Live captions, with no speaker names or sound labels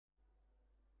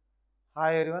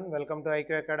Hi everyone, welcome to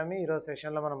IQ academy. ఈరోజు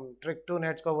సెషన్లో మనం ట్రిక్ 2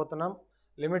 నేర్చుకోబోతున్నాం.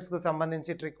 లిమిట్స్కు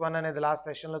సంబంధించి ట్రిక్ 1 అనేది లాస్ట్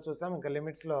సెషన్లో చూసాం. ఇంకా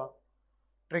లిమిట్స్లో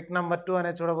ట్రిక్ నెంబర్ 2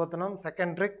 అనేది చూడబోతున్నాం.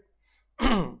 Second trick.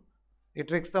 ఈ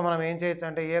ట్రిక్స్తో మనం ఏం చేయొచ్చు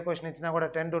అంటే ఏ క్వశ్చన్ ఇచ్చినా కూడా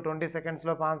 10 to 20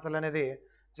 సెకండ్స్లో ఆన్సర్ అనేది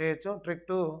చేయొచ్చు. ట్రిక్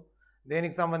 2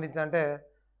 దేనికి సంబంధించి అంటే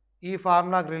ఈ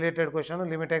ఫార్ములాకి related question.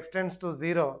 Limit x tends to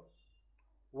 0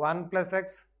 1 +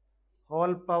 x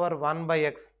whole power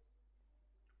 1/x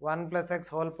 1 + x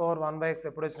whole power 1/x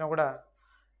ఎప్పుడు వచ్చినా కూడా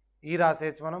ఈ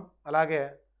రాసేయచ్చు మనం. అలాగే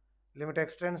limit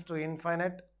x tends to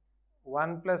infinite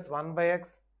 1 + 1/x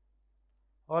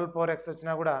whole power x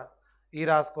వచ్చినా కూడా ఈ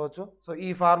రాసుకోవచ్చు. సో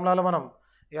ఈ ఫార్ములాలో మనం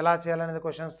ఎలా చేయాలనేది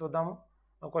క్వశ్చన్స్ చూద్దాము.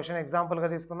 క్వశ్చన్ ఎగ్జాంపుల్గా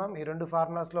తీసుకుందాం. ఈ రెండు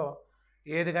ఫార్ములాస్లో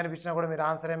ఏది కనిపించినా కూడా మీరు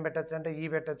ఆన్సర్ ఏం పెట్టచ్చు అంటే ఈ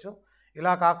పెట్టచ్చు.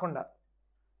 ఇలా కాకుండా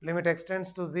limit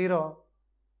x tends to 0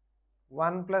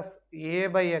 1 +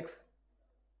 a/x.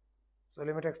 So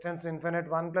limit x tends infinite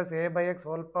 1 + a/x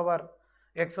whole power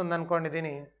x ఉందనుకోండి,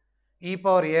 దీన్ని e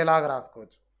పవర్ a లాగా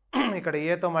రాసుకోవచ్చు. ఇక్కడ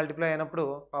ఏతో మల్టిప్లై అయినప్పుడు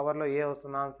పవర్లో ఏ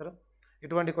వస్తుంది ఆన్సర్.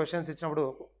 ఇటువంటి క్వశ్చన్స్ ఇచ్చినప్పుడు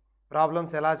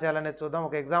ప్రాబ్లమ్స్ ఎలా చేయాలనేది చూద్దాం.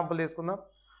 ఒక ఎగ్జాంపుల్ తీసుకుందాం.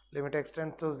 Limit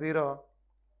x tends to 0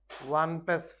 1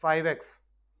 + 5x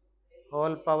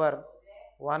whole power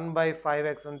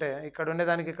 1/5x ఉంటే ఇక్కడ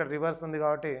ఉండేదానికి ఇక్కడ రివర్స్ ఉంది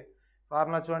కాబట్టి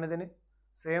ఫార్ములా చూడండి, దీన్ని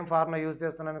సేమ్ ఫార్ములా యూజ్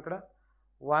చేస్తున్నాం. ఇక్కడ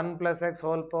 1 + x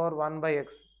whole power 1/x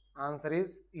answer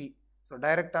is ఈ. సో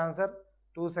డైరెక్ట్ ఆన్సర్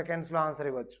 2 సెకండ్స్లో ఆన్సర్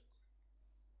ఇవ్వచ్చు.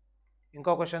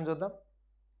 ఇంకో క్వశ్చన్ చూద్దాం.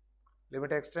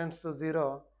 Limit x tends to 0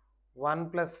 1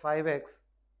 + 5x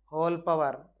whole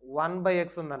power 1/x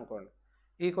ఉందనుకోండి.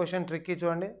 ఈ క్వశ్చన్ ట్రిక్కీ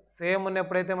చూడండి. సేమ్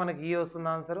ఉన్నప్పుడైతే మనకి ఈ వస్తుంది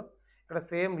ఆన్సరు. ఇక్కడ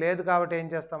సేమ్ లేదు కాబట్టి ఏం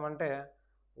చేస్తామంటే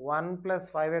 1 +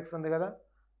 5x ఉంది కదా,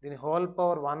 దీని హోల్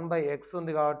పవర్ 1/x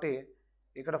ఉంది కాబట్టి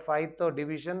ఇక్కడ 5తో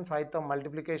డివిజన్ 5తో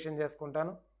మల్టిప్లికేషన్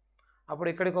చేసుకుంటాను. అప్పుడు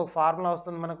ఇక్కడికి ఒక ఫార్ములా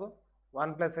వస్తుంది మనకు.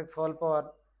 1 + x whole power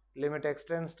limit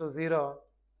x tends to 0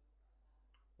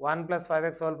 1 +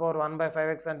 5x whole power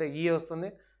 1/5x అంటే ఈ వస్తుంది.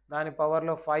 దాని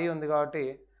పవర్లో 5 ఉంది కాబట్టి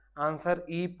ఆన్సర్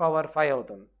e పవర్ 5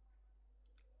 అవుతుంది.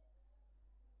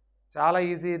 చాలా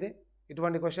ఈజీ ఇది.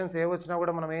 ఇటువంటి క్వశ్చన్స్ ఏ వచ్చినా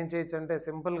కూడా మనం ఏం చేయొచ్చు అంటే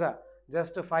సింపుల్గా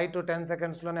just 5 to 10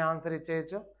 సెకండ్స్లోనే answer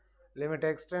ఇచ్చేయచ్చు. Limit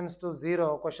x tends to 0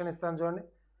 question ఇస్తాను చూడండి.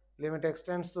 Limit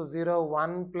x tends to 0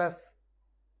 1 +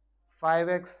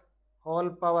 5x whole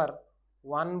power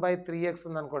 1/3x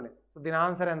ఉందనుకోండి. సో దీని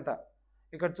ఆన్సర్ ఎంత?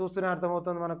 ఇక్కడ చూస్తూనే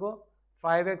అర్థమవుతుంది మనకు.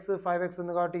 5x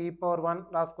ఉంది కాబట్టి e పవర్ 1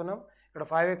 రాసుకున్నాం. ఇక్కడ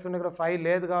 5x ఉంది, ఇక్కడ 5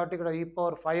 లేదు కాబట్టి ఇక్కడ e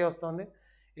పవర్ 5 వస్తుంది.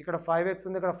 ఇక్కడ 5x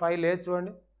ఉంది, ఇక్కడ 5 లేదు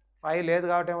చూడండి. 5 లేదు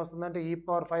కాబట్టి ఏమొస్తుందంటే e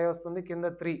పవర్ 5 వస్తుంది. కింద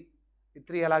 3, ఈ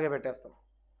 3 అలాగే పెట్టేస్తాం.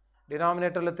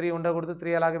 డినామినేటర్లో 3 ఉండకూడదు,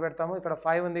 3 అలాగే పెడతాము. ఇక్కడ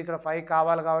 5 ఉంది, ఇక్కడ 5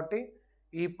 కావాలి కాబట్టి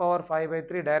e పవర్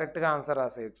 5/3 డైరెక్ట్గా ఆన్సర్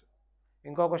రాసేయచ్చు.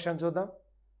 ఇంకో క్వశ్చన్ చూద్దాం.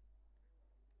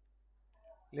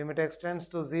 Limit x tends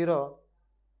to 0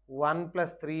 1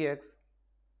 + 3x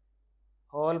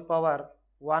whole power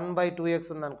 1/2x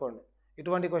ఉందనుకోండి.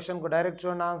 ఇటువంటి క్వశ్చన్కు డైరెక్ట్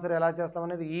చూడండి ఆన్సర్ ఎలా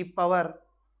చేస్తామనేది. ఈ పవర్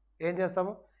ఏం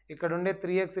చేస్తాము, ఇక్కడ ఉండే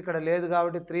 3x ఇక్కడ లేదు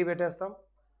కాబట్టి 3 పెట్టేస్తాం.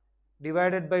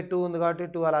 డివైడెడ్ బై 2 ఉంది కాబట్టి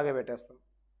 2 అలాగే పెట్టేస్తాం.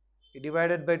 ఈ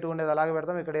డివైడెడ్ బై 2 ఉండేది అలాగే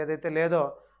పెడతాం. ఇక్కడ ఏదైతే లేదో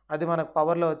అది మనకు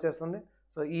పవర్లో వచ్చేస్తుంది.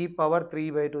 సో ఈ పవర్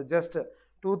 3/2. జస్ట్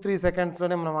 2-3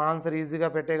 సెకండ్స్లోనే మనం ఆన్సర్ ఈజీగా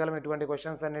పెట్టేయగలం ఇటువంటి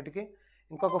క్వశ్చన్స్ అన్నిటికీ.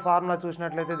 ఇంకొక ఫార్ములా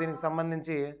చూసినట్లయితే దీనికి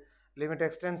సంబంధించి limit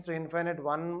x tends to infinite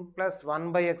 1 +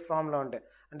 1/x formula ఉంటాయి.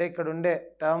 అంటే ఇక్కడ ఉండే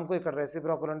టర్మ్కు ఇక్కడ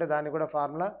రెసిప్రోకల్ ఉంటే దాన్ని కూడా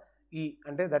ఫార్ములా ఈ,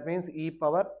 అంటే దట్ మీన్స్ ఈ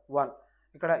పవర్ 1.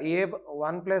 ఇక్కడ ఏ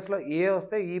 1 ప్లేస్లో ఏ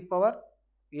వస్తే ఈ పవర్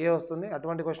ఏ వస్తుంది.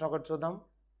 అటువంటి క్వశ్చన్ ఒకటి చూద్దాం.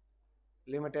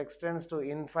 Limit x tends to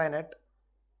infinite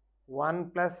 1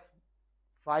 +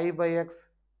 5/x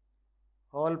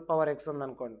whole power x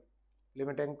ఉందనుకోండి.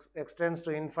 Limit x tends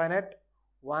to infinite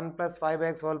 1 +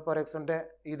 5/x whole power x ఉంటే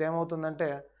ఇదేమవుతుందంటే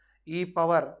ఈ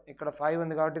పవర్ ఇక్కడ 5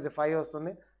 ఉంది కాబట్టి ఇది 5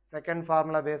 వస్తుంది. సెకండ్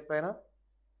ఫార్ములా బేస్ పైన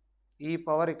ఈ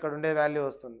పవర్ ఇక్కడ ఉండే వాల్యూ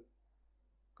వస్తుంది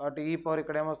కాబట్టి ఈ పవర్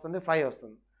ఇక్కడ ఏమొస్తుంది 5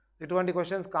 వస్తుంది. ఇటువంటి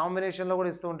క్వశ్చన్స్ కాంబినేషన్లో కూడా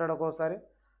ఇస్తూ ఉంటాడు ఒక్కోసారి.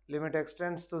 Limit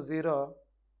x tends to 0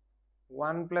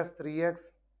 1 + 3x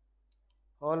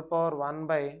whole power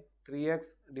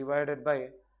 1/3x divided by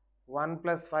 1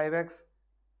 + 5x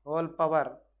whole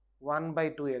power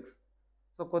 1/2x.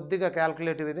 So కొద్దిగా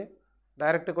క్యాల్కులేటివ్ ఇది.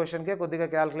 డైరెక్ట్ క్వశ్చన్కే కొద్దిగా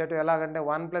క్యాల్కులేటివ్. ఎలాగంటే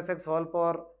 1 + x హోల్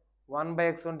పవర్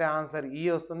 1/x ఉంటే ఆన్సర్ ఈ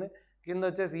వస్తుంది. కింద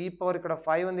వచ్చేసి ఈ పవర్ ఇక్కడ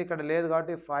 5 ఉంది, ఇక్కడ లేదు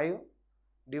కాబట్టి 5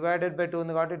 డివైడెడ్ బై 2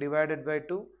 ఉంది కాబట్టి డివైడెడ్ బై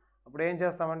 2. అప్పుడు ఏం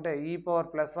చేస్తామంటే ఈ పవర్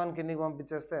 +1 కిందికి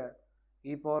పంపించేస్తే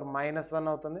ఈ పవర్ -1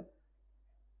 అవుతుంది.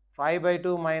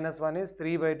 5/2 - 1 ఈజ్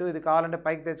 3/2. ఇది కావాలంటే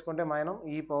పైకి తెచ్చుకుంటే మనం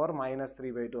ఈ పవర్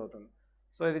 -3/2 అవుతుంది.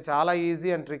 సో ఇది చాలా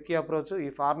ఈజీ అండ్ ట్రిక్కీ అప్రోచ్. ఈ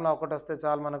ఫార్ములా ఒకటి వస్తే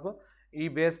చాలు మనకు. ఈ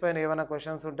బేస్ పైన ఏమైనా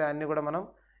క్వశ్చన్స్ ఉంటే అన్నీ కూడా మనం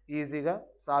ఈజీగా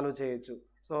సాల్వ్ చేయొచ్చు.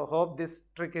 So hope this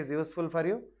trick is useful for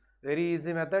you. Very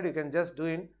easy method. You can just do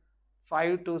in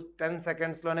 5 to 10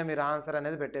 సెకండ్స్లోనే మీరు ఆన్సర్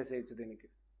అనేది పెట్టేసేయచ్చు దీనికి.